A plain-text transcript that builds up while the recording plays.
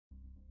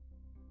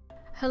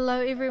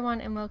Hello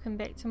everyone and welcome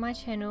back to my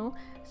channel.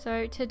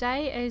 So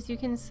today, as you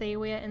can see,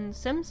 we're in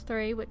Sims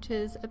 3, which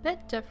is a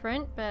bit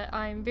different, but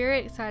I'm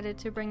very excited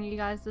to bring you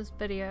guys this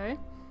video.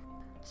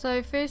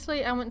 So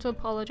firstly, I want to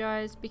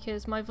apologise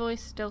because my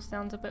voice still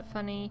sounds a bit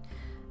funny.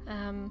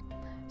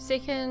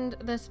 Second,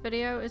 this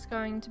video is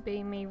going to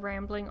be me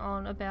rambling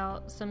on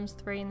about Sims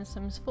 3 and The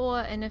Sims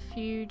 4, and if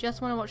you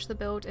just want to watch the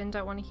build and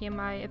don't want to hear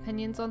my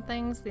opinions on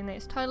things, then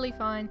that's totally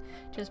fine.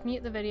 Just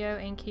mute the video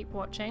and keep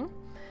watching.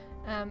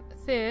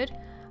 Third,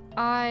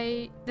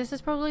 this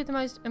is probably the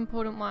most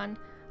important one.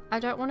 I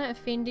don't want to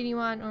offend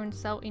anyone or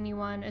insult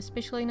anyone,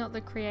 especially not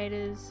the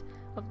creators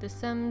of The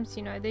Sims.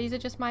 You know, these are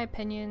just my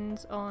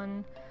opinions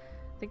on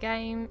the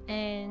game,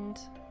 and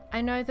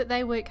I know that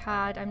they work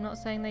hard, I'm not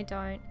saying they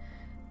don't,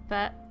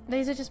 but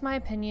these are just my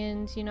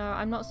opinions. You know,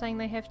 I'm not saying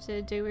they have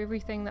to do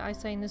everything that I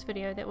say in this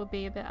video. That would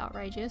be a bit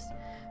outrageous,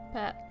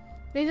 but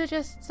these are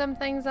just some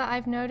things that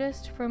I've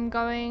noticed from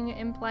going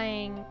and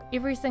playing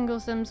every single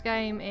Sims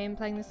game and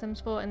playing The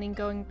Sims 4 and then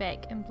going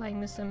back and playing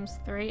The Sims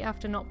 3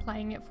 after not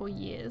playing it for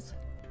years.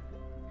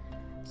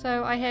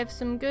 So I have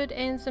some good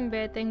and some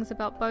bad things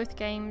about both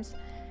games,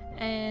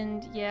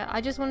 and yeah,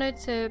 I just wanted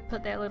to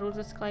put that little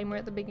disclaimer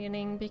at the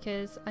beginning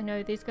because I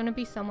know there's going to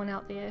be someone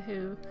out there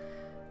who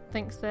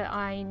thinks that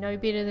I know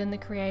better than the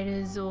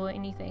creators or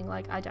anything.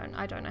 Like, I don't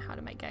know how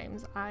to make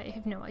games. I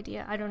have no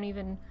idea. I don't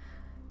even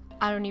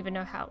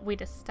know where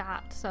to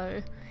start.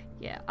 So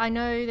yeah, I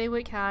know they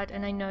work hard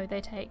and I know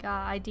they take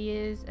our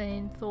ideas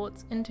and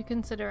thoughts into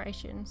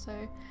consideration.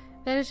 So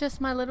that is just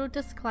my little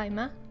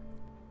disclaimer.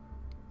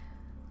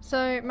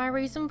 So my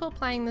reason for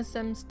playing The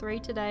Sims 3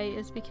 today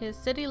is because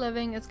City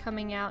Living is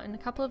coming out in a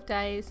couple of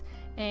days,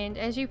 and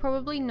as you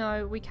probably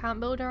know, we can't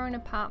build our own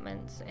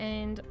apartments,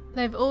 and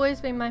they've always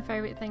been my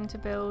favourite thing to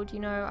build. You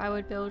know, I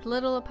would build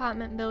little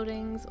apartment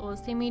buildings or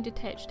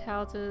semi-detached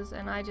houses,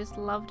 and I just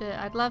loved it.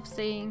 I'd love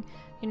seeing,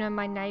 you know,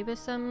 my neighbour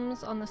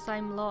Sims on the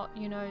same lot,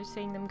 you know,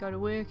 seeing them go to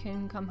work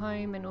and come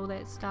home and all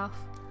that stuff.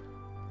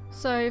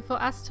 So for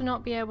us to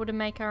not be able to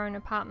make our own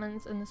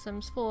apartments in The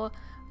Sims 4,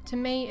 to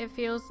me it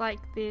feels like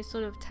they're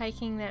sort of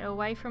taking that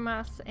away from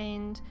us,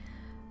 and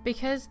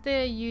because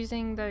they're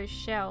using those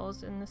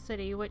shells in the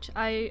city, which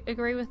I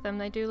agree with them,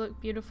 they do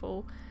look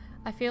beautiful,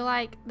 I feel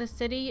like the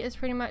city is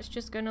pretty much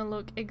just going to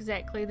look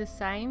exactly the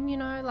same, you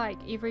know, like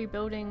every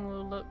building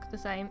will look the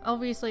same.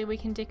 Obviously we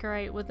can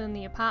decorate within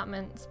the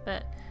apartments,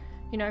 but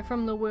you know,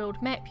 from the world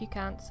map you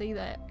can't see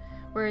that.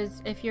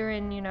 Whereas if you're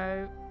in, you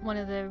know, one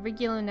of the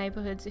regular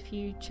neighborhoods, if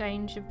you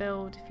change a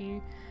build, if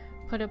you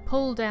put a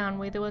pool down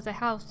where there was a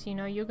house, you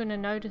know, you're going to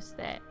notice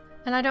that.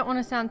 And I don't want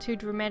to sound too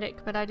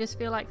dramatic, but I just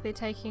feel like they're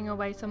taking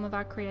away some of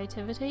our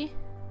creativity.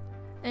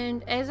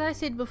 And as I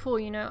said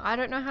before, you know, I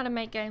don't know how to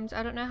make games,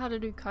 I don't know how to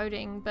do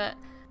coding, but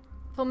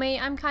for me,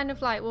 I'm kind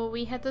of like, well,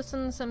 we had this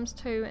in The Sims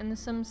 2 and The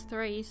Sims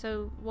 3,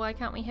 so why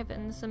can't we have it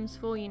in The Sims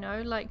 4, you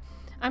know? Like,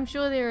 I'm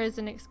sure there is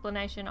an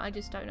explanation, I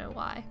just don't know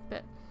why.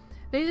 But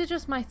these are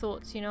just my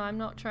thoughts, you know, I'm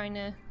not trying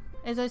to,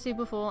 as I said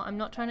before, I'm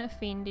not trying to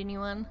offend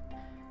anyone.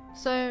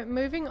 So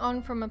moving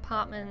on from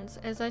apartments,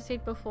 as I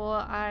said before,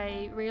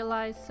 I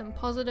realised some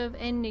positive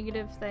and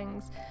negative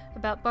things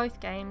about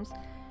both games,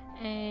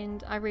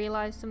 and I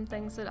realised some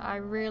things that I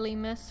really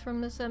miss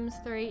from The Sims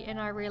 3, and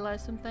I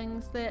realised some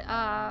things that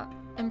are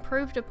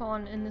improved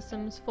upon in The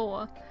Sims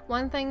 4.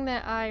 One thing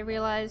that I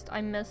realised I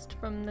missed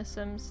from The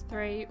Sims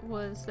 3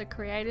 was the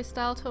creator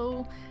style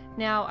tool.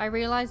 Now I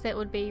realised that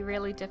would be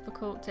really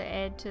difficult to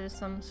add to The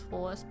Sims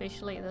 4,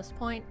 especially at this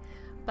point,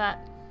 but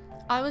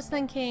I was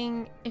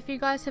thinking, if you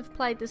guys have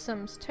played The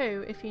Sims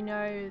 2, if you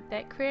know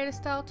that creator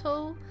style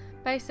tool,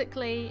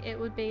 basically it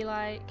would be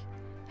like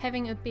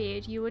having a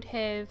bed. You would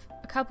have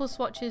a couple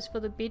swatches for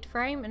the bed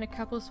frame and a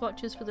couple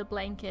swatches for the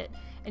blanket,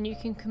 and you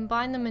can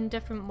combine them in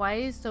different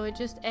ways, so it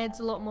just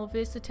adds a lot more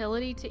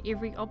versatility to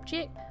every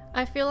object.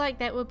 I feel like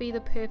that would be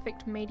the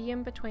perfect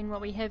medium between what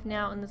we have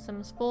now in The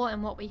Sims 4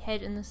 and what we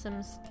had in The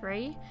Sims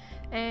 3,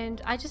 and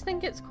I just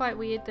think it's quite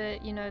weird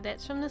that, you know,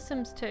 that's from The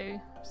Sims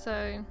 2,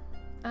 so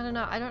I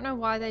don't know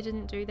why they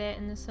didn't do that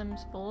in The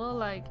Sims 4,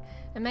 like,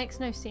 it makes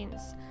no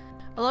sense.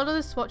 A lot of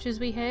the swatches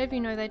we have,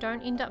 you know, they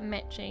don't end up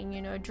matching,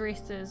 you know,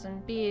 dresses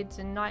and beds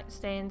and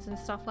nightstands and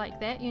stuff like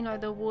that. You know,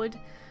 the wood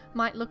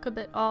might look a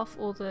bit off,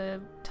 or the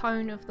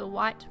tone of the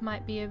white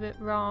might be a bit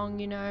wrong,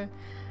 you know.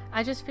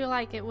 I just feel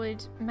like it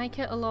would make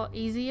it a lot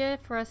easier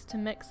for us to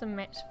mix and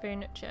match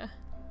furniture.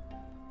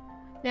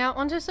 Now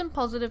onto some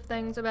positive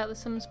things about The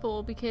Sims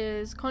 4,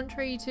 because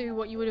contrary to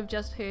what you would have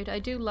just heard, I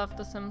do love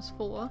The Sims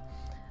 4.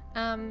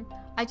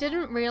 I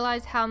didn't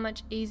realise how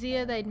much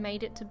easier they'd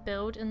made it to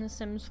build in The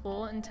Sims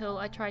 4 until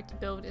I tried to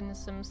build in The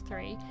Sims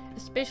 3,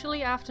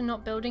 especially after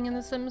not building in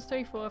The Sims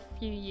 3 for a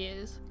few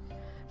years.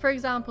 For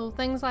example,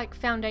 things like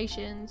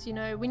foundations. You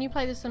know, when you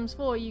play The Sims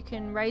 4 you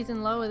can raise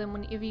and lower them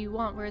whenever you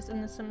want, whereas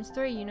in The Sims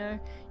 3, you know,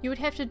 you would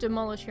have to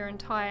demolish your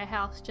entire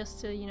house just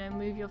to, you know,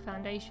 move your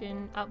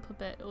foundation up a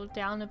bit or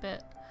down a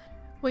bit.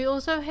 We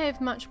also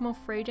have much more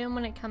freedom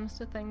when it comes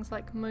to things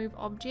like move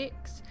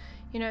objects.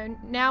 You know,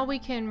 now we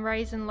can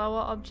raise and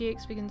lower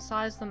objects, we can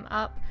size them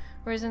up,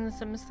 whereas in The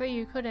Sims 3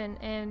 you couldn't.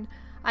 And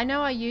I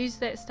know I use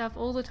that stuff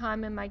all the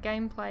time in my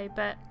gameplay,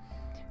 but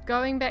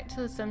going back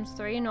to The Sims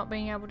 3 and not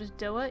being able to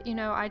do it, you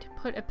know, I'd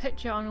put a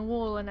picture on a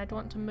wall and I'd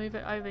want to move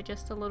it over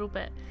just a little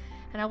bit,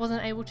 and I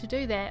wasn't able to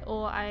do that.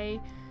 Or I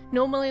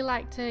normally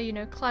like to, you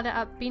know, clutter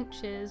up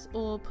benches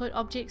or put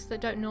objects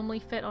that don't normally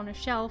fit on a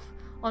shelf,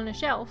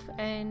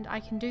 and I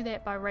can do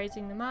that by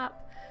raising them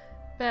up.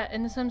 But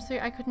in The Sims 3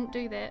 I couldn't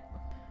do that.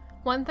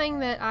 One thing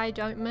that I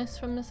don't miss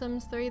from The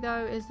Sims 3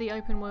 though is the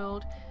open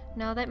world.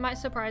 Now that might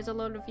surprise a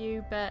lot of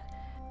you, but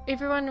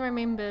everyone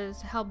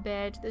remembers how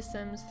bad The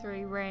Sims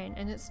 3 ran,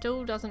 and it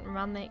still doesn't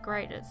run that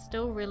great. It's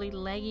still really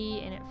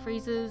laggy and it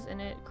freezes and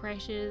it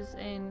crashes,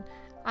 and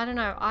I don't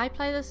know, I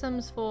play The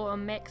Sims 4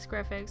 on max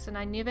graphics and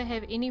I never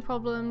have any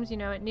problems, you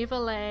know, it never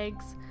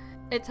lags.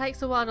 It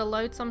takes a while to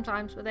load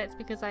sometimes, but that's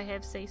because I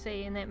have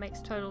CC and that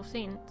makes total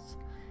sense.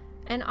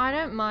 And I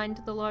don't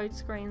mind the load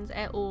screens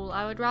at all.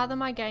 I would rather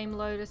my game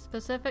load a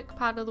specific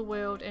part of the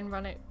world and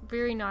run it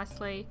very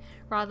nicely,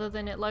 rather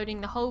than it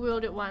loading the whole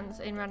world at once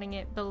and running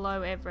it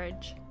below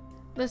average.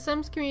 The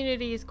Sims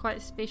community is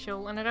quite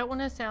special, and I don't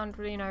want to sound,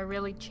 you know,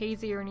 really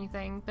cheesy or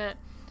anything, but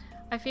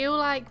I feel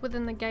like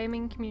within the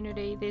gaming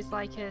community there's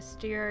like a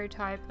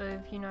stereotype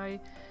of, you know,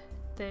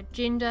 the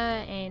gender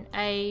and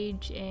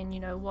age and, you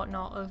know,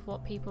 whatnot of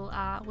what people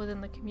are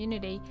within the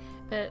community.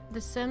 But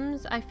The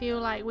Sims, I feel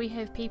like we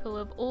have people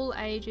of all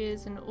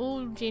ages and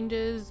all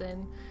genders,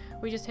 and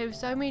we just have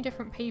so many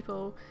different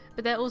people.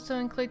 But that also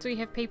includes, we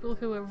have people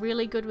who are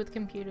really good with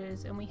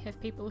computers, and we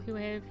have people who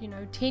have, you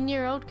know,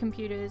 10-year-old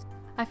computers.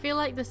 I feel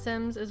like The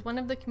Sims is one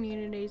of the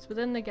communities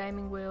within the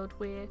gaming world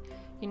where,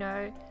 you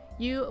know,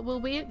 you will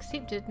be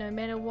accepted no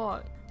matter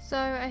what. So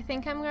I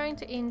think I'm going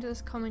to end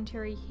this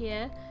commentary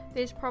here.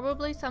 There's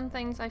probably some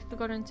things I've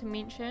forgotten to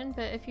mention,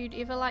 but if you'd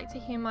ever like to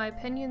hear my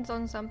opinions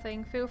on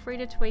something, feel free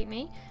to tweet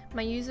me.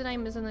 My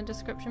username is in the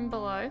description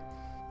below.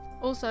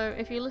 Also,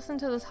 if you listen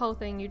to this whole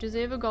thing, you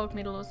deserve a gold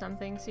medal or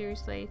something,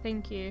 seriously,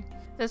 thank you.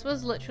 This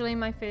was literally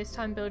my first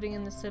time building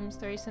in The Sims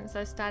 3 since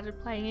I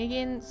started playing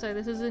again, so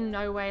this is in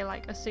no way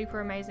like a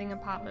super amazing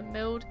apartment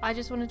build. I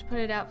just wanted to put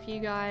it out for you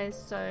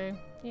guys, so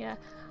yeah.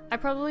 I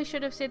probably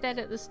should have said that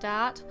at the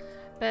start,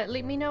 but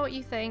let me know what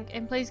you think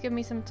and please give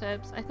me some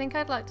tips. I think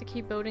I'd like to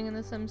keep building in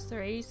The Sims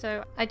 3,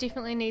 so I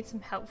definitely need some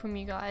help from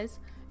you guys.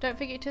 Don't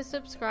forget to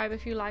subscribe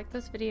if you like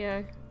this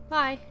video.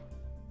 Bye!